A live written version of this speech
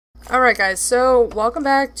Alright guys, so welcome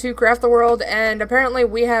back to Craft the World, and apparently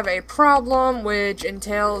we have a problem which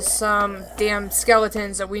entails some damn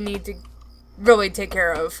skeletons that we need to really take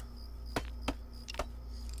care of.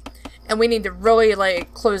 And we need to really,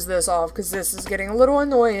 like, close this off, because this is getting a little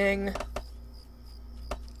annoying.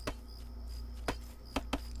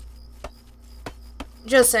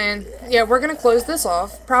 Just saying. Yeah, we're gonna close this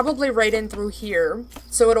off, probably right in through here,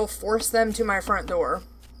 so it'll force them to my front door.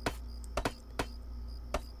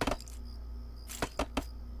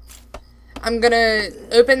 I'm gonna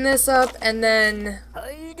open this up, and then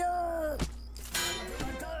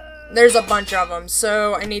there's a bunch of them,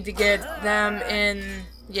 so I need to get them in.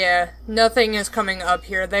 Yeah, nothing is coming up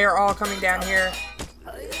here. They are all coming down here.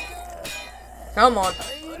 Come on.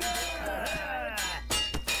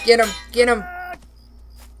 Get him, get him.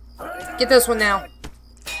 Get this one now.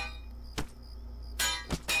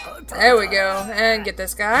 There we go, and get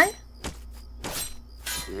this guy.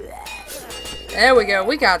 There we go,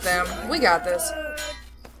 we got them. We got this.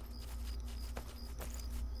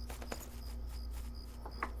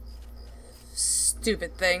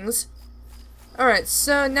 Stupid things. Alright,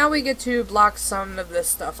 so now we get to block some of this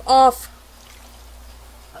stuff off.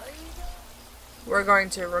 We're going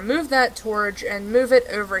to remove that torch and move it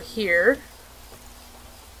over here.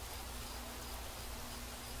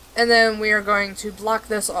 And then we are going to block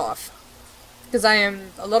this off. Because I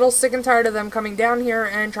am a little sick and tired of them coming down here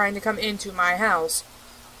and trying to come into my house.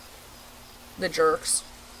 The jerks.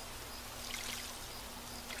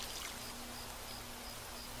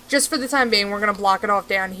 Just for the time being, we're going to block it off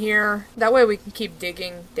down here. That way we can keep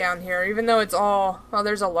digging down here, even though it's all... Oh,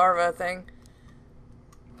 there's a larva thing.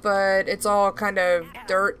 But it's all kind of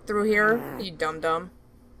dirt through here. You dum-dum.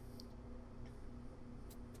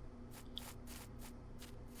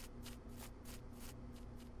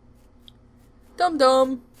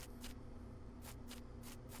 Dum-dum.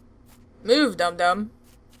 Move, dum-dum.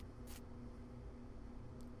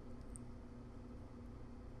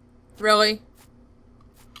 Really?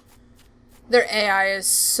 Their AI is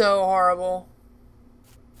so horrible.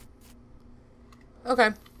 Okay.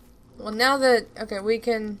 Well, now that... Okay, we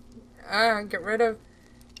can... get rid of...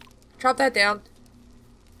 Chop that down.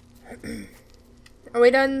 Are we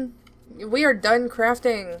done? We are done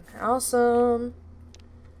crafting. Awesome.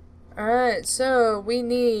 Alright, so we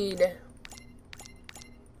need...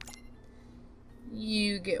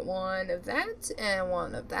 You get one of that, and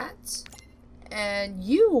one of that. And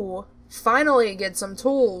you finally get some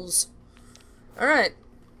tools. Alright.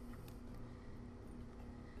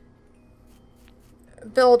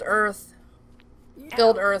 Build earth.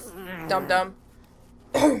 Build earth, dum-dum.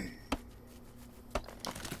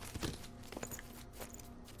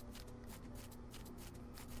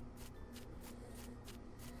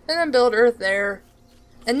 And then build earth there.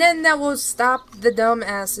 And then that will stop the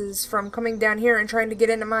dumbasses from coming down here and trying to get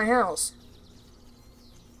into my house.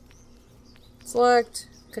 Select,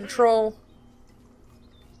 control.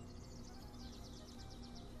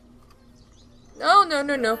 No, no,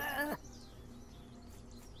 no, no.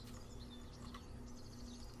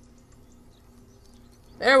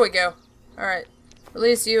 There we go. Alright.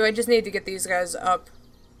 Release you. I just need to get these guys up.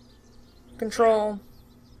 Control.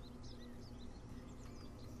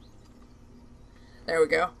 There we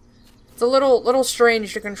go. It's a little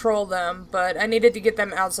strange to control them, but I needed to get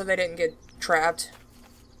them out so they didn't get trapped.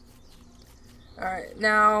 Alright,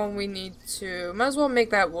 now we need to... Might as well make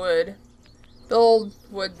that wood. Build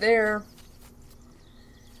wood there.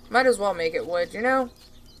 Might as well make it wood, you know?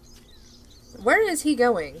 Where is he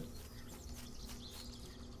going?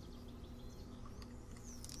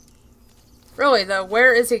 Really, though,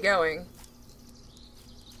 where is he going?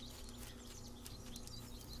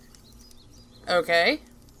 Okay.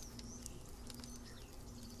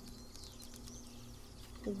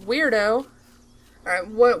 Weirdo. Alright,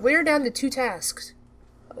 we're down to 2 tasks.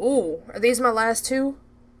 Ooh, are these my last 2?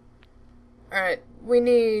 Alright, we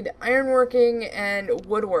need ironworking and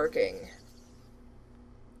woodworking.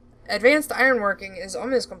 Advanced ironworking is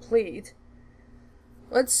almost complete.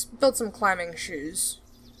 Let's build some climbing shoes.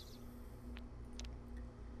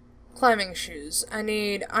 Climbing shoes. I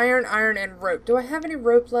need iron, iron, and rope. Do I have any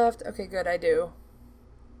rope left? Okay, good, I do.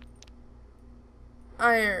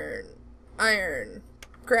 Iron. Iron.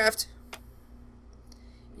 Craft.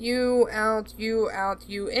 You out, you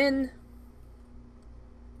in.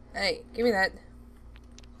 Hey, give me that.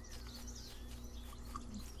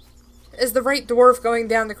 Is the right dwarf going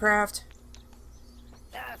down the craft?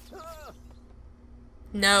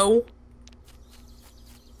 No.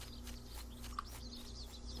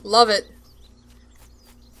 Love it.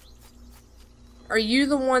 Are you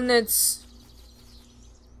the one that's...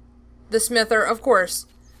 The smither? Of course.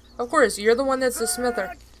 Of course, you're the one that's the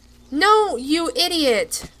smither. No, you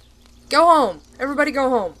idiot! Go home. Everybody go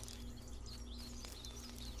home.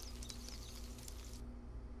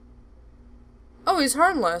 Oh, he's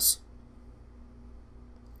harmless.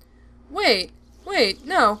 Wait,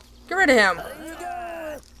 no. Get rid of him.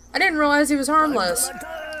 I didn't realize he was harmless.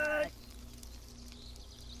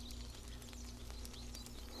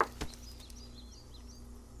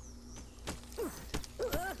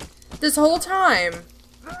 This whole time.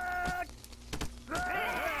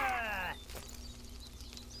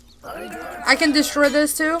 I can destroy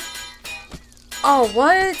this too? Oh,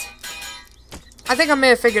 what? I think I may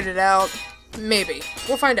have figured it out. Maybe.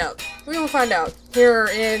 We'll find out. We will find out here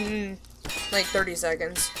in like 30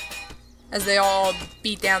 seconds as they all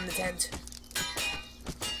beat down the tent.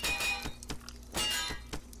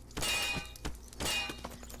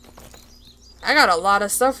 I got a lot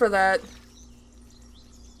of stuff for that.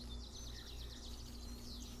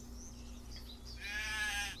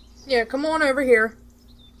 Yeah, come on over here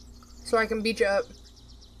so I can beat you up.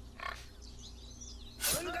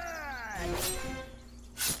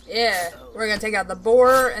 Yeah, we're gonna take out the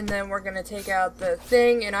boar, and then we're gonna take out the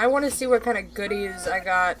thing, and I want to see what kind of goodies I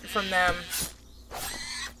got from them.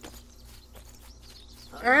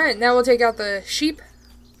 Alright, now we'll take out the sheep.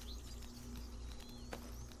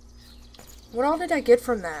 What all did I get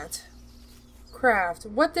from that? Craft.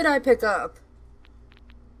 What did I pick up?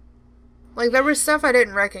 Like, there was stuff I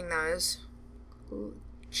didn't recognize.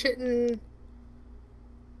 Chitin.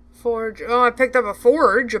 Forge. Oh, I picked up a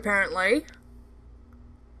forge, apparently.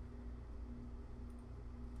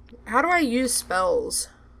 How do I use spells?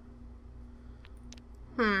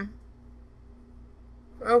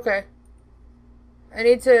 Okay. I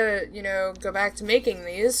need to, you know, go back to making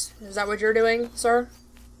these. Is that what you're doing, sir?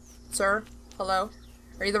 Sir? Hello?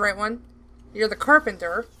 Are you the right one? You're the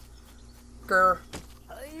carpenter. Grr.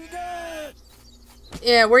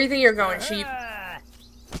 Yeah, where do you think you're going, sheep?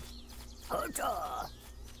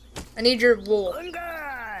 I need your wool.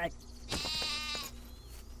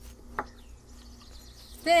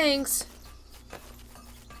 Thanks.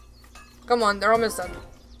 Come on, they're almost done.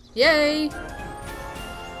 Yay!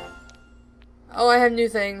 Oh, I have new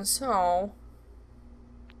things. Oh.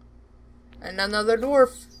 And another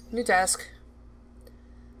dwarf. New task.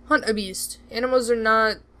 Hunt a beast. Animals are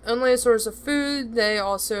not only a source of food, they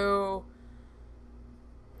also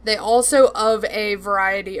of a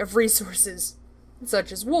variety of resources,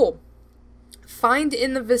 such as wool. Find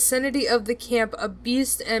in the vicinity of the camp a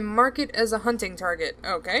beast and mark it as a hunting target.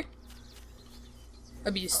 Okay.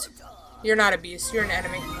 A beast. You're not a beast, you're an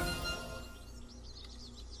enemy.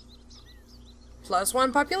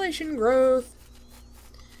 +1 population growth.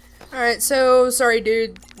 Alright, so, sorry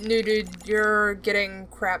dude, new dude, you're getting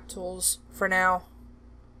crap tools for now.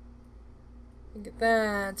 Get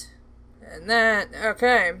that. And that.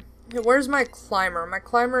 Okay. Where's my climber? My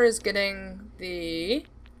climber is getting the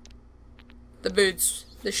boots.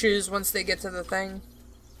 The shoes once they get to the thing.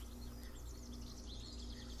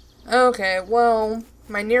 Okay, well,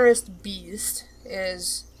 my nearest beast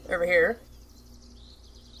is over here.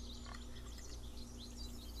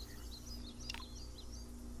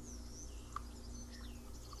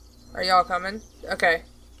 Are y'all coming? Okay.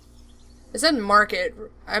 It said mark it.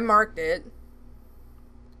 I marked it.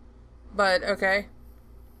 But, okay.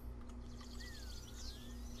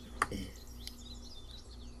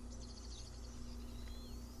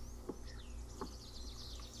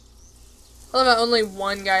 I love how only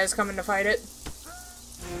one guy is coming to fight it.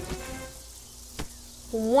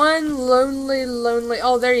 One lonely...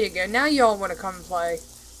 Oh, there you go. Now y'all want to come and play.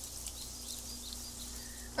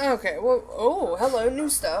 Okay, well... Oh, hello, new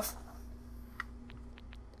stuff.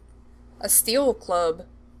 A steel club.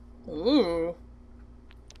 Ooh.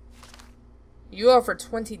 You offer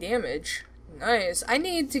 20 damage. Nice. I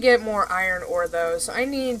need to get more iron ore, though, so I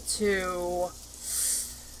need to...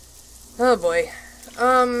 Oh, boy.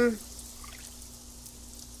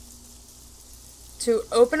 To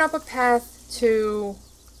open up a path to...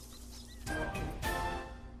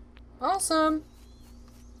 Awesome.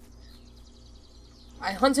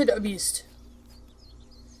 I hunted a beast.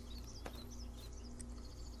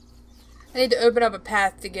 I need to open up a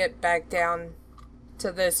path to get back down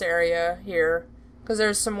to this area here. Because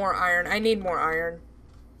there's some more iron. I need more iron.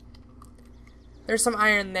 There's some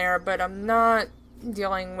iron there, but I'm not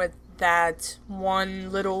dealing with that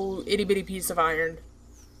one little itty-bitty piece of iron.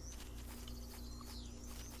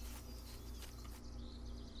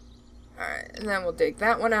 Alright, and then we'll dig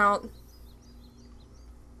that one out.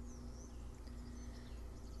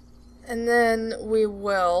 And then we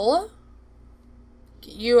will...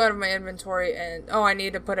 get you out of my inventory and... Oh, I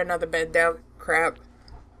need to put another bed down. Crap.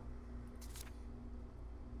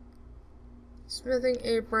 Smithing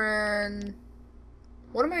apron.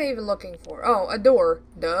 What am I even looking for? Oh, a door.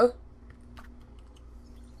 Duh.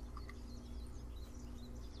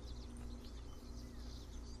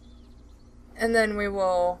 And then we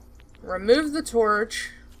will remove the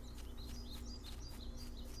torch.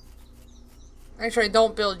 Actually,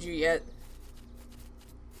 don't build you yet.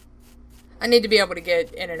 I need to be able to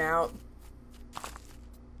get in and out.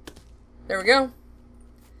 There we go.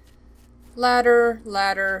 Ladder,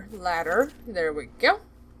 ladder, ladder. There we go.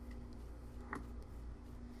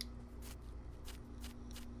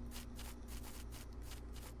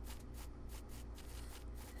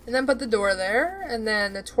 And then put the door there, and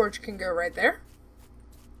then the torch can go right there.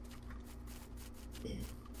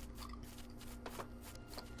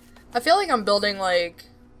 I feel like I'm building, like,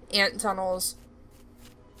 ant tunnels.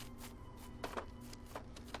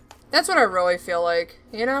 That's what I really feel like,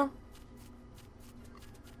 you know?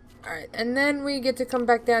 Alright, and then we get to come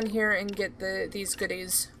back down here and get these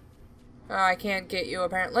goodies. I can't get you,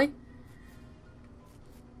 apparently.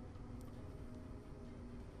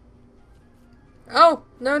 Oh,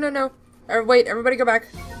 no, no, no. Wait, everybody go back.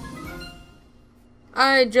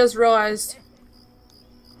 I just realized.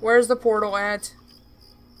 Where's the portal at?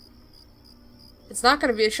 It's not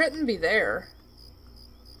gonna be, it shouldn't be there.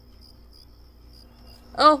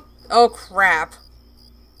 Oh, oh crap.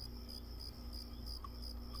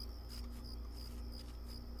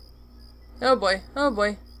 Oh boy, oh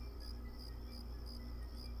boy.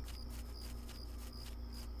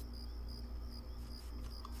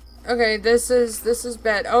 Okay, this is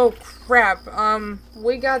bad. Oh crap.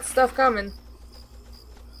 We got stuff coming.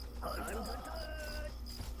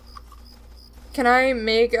 Can I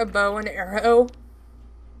make a bow and arrow?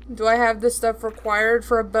 Do I have the stuff required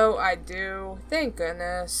for a bow? I do. Thank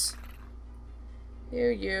goodness.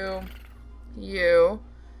 You.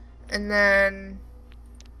 And then...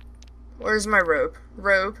 Where's my rope?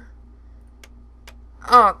 Rope.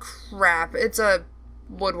 Oh crap, it's a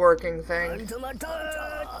woodworking thing.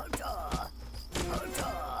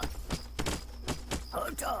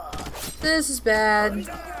 This is bad.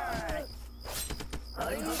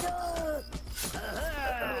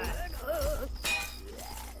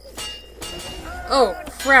 Oh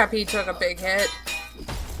crap, he took a big hit.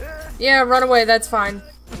 Yeah, run away, that's fine.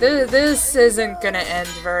 This isn't gonna end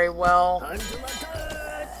very well.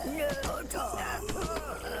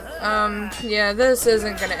 Yeah, this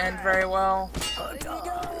isn't gonna end very well.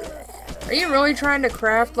 Are you really trying to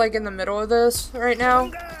craft, like, in the middle of this right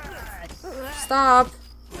now? Stop.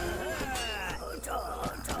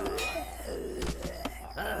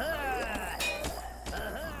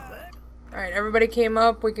 Alright, everybody came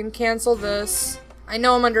up. We can cancel this. I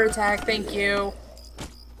know I'm under attack. Thank you.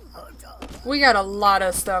 We got a lot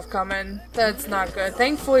of stuff coming. That's not good.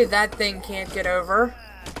 Thankfully, that thing can't get over.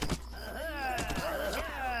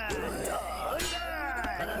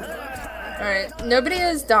 Alright, nobody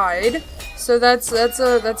has died, so that's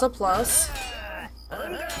a plus.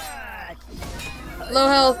 Low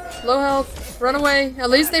health, run away. At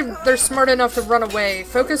least they're smart enough to run away.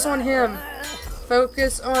 Focus on him.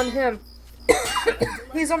 Focus on him.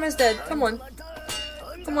 He's almost dead. Come on.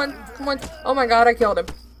 Come on, come on. Oh my god, I killed him.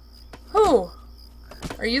 Who?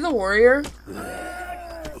 Are you the warrior?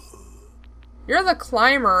 You're the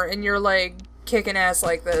climber and you're like kicking ass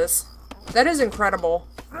like this. That is incredible.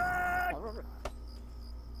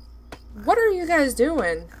 What are you guys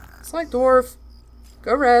doing? Select dwarf.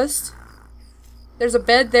 Go rest. There's a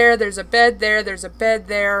bed there, there's a bed there, there's a bed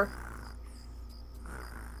there.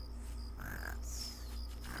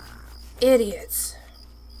 Idiots.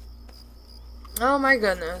 Oh my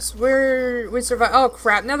goodness. We survived. Oh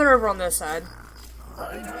crap, now they're over on this side.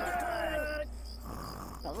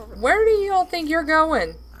 Where do you all think you're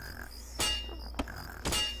going?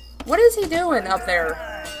 What is he doing up there?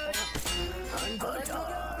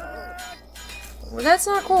 Well, that's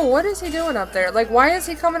not cool. What is he doing up there? Like, why is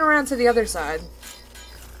he coming around to the other side?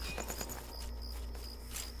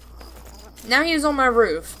 Now he's on my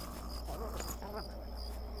roof.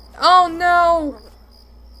 Oh no!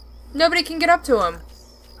 Nobody can get up to him.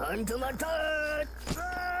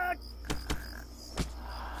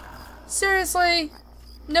 Seriously?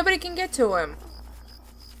 Nobody can get to him.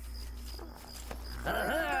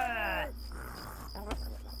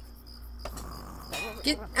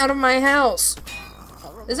 Get out of my house.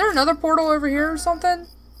 Is there another portal over here or something?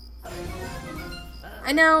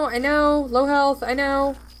 I know. Low health, I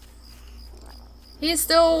know. He's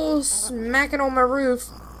still smacking on my roof.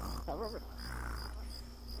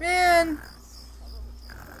 Man.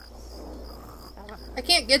 I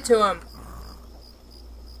can't get to him.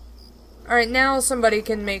 Alright, now somebody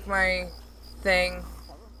can make my thing.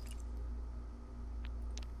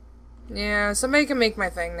 Yeah, somebody can make my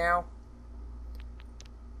thing now.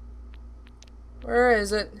 Where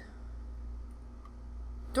is it?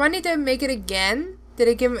 Do I need to make it again? Did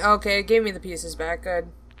it give me... Okay, it gave me the pieces back. Good.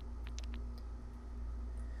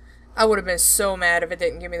 I would have been so mad if it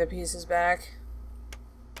didn't give me the pieces back.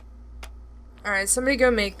 Alright, somebody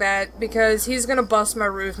go make that, because he's gonna bust my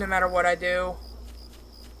roof no matter what I do.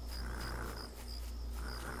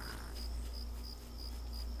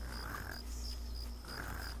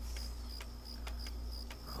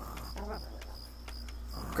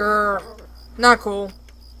 Grr. Not cool.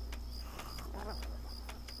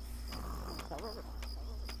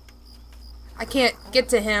 I can't get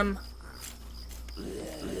to him.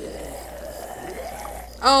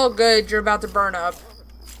 Oh, good. You're about to burn up.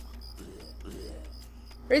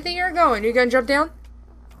 Where do you think you're going? You gonna jump down?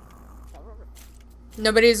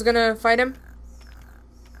 Nobody's gonna fight him?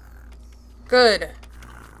 Good.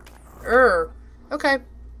 Okay.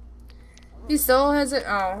 He still has it.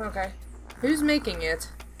 Oh, okay. Who's making it?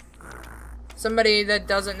 Somebody that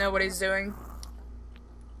doesn't know what he's doing.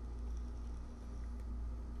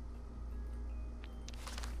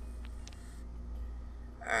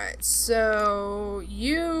 Alright, so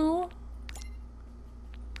you...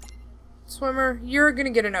 Swimmer, you're gonna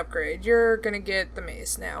get an upgrade. You're gonna get the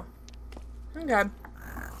mace now. Okay.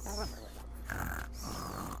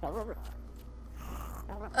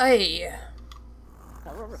 Ay.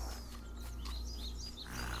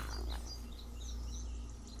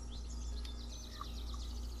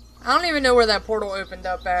 I don't even know where that portal opened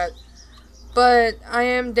up at. But I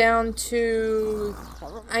am down to...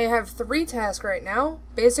 I have 3 tasks right now.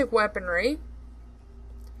 Basic weaponry.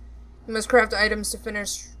 You must craft items to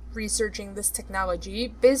finish researching this technology.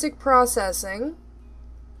 Basic processing.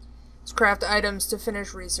 Let's craft items to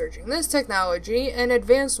finish researching this technology. And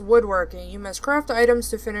advanced woodworking. You must craft items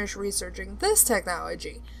to finish researching this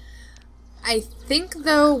technology. I think,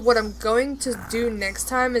 though, what I'm going to do next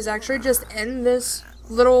time is actually just end this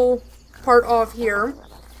little part off here.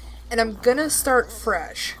 And I'm gonna start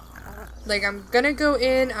fresh. Like, I'm gonna go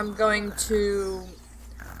in, I'm going to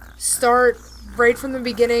start right from the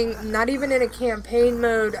beginning, not even in a campaign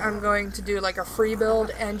mode. I'm going to do like a free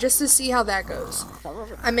build, and just to see how that goes.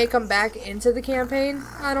 I may come back into the campaign,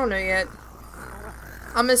 I don't know yet.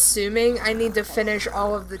 I'm assuming I need to finish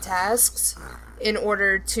all of the tasks in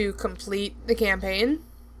order to complete the campaign.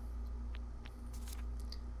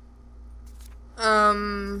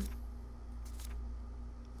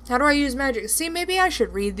 How do I use magic? See, maybe I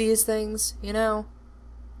should read these things, you know?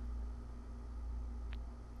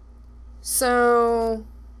 So...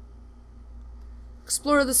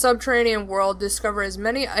 Explore the subterranean world, discover as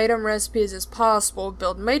many item recipes as possible,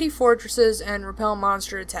 build mighty fortresses, and repel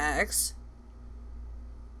monster attacks.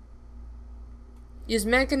 Use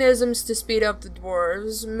mechanisms to speed up the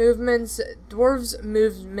dwarves'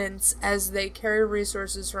 movements as they carry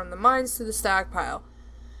resources from the mines to the stockpile.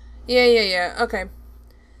 Yeah, okay.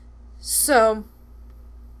 So,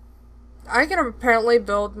 I can apparently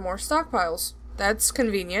build more stockpiles. That's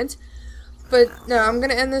convenient. But, no, I'm going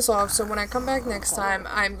to end this off, so when I come back next time,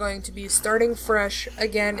 I'm going to be starting fresh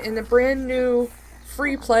again in the brand new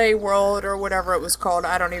free play world, or whatever it was called.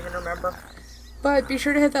 I don't even remember. But be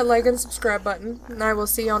sure to hit that like and subscribe button, and I will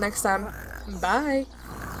see y'all next time. Bye!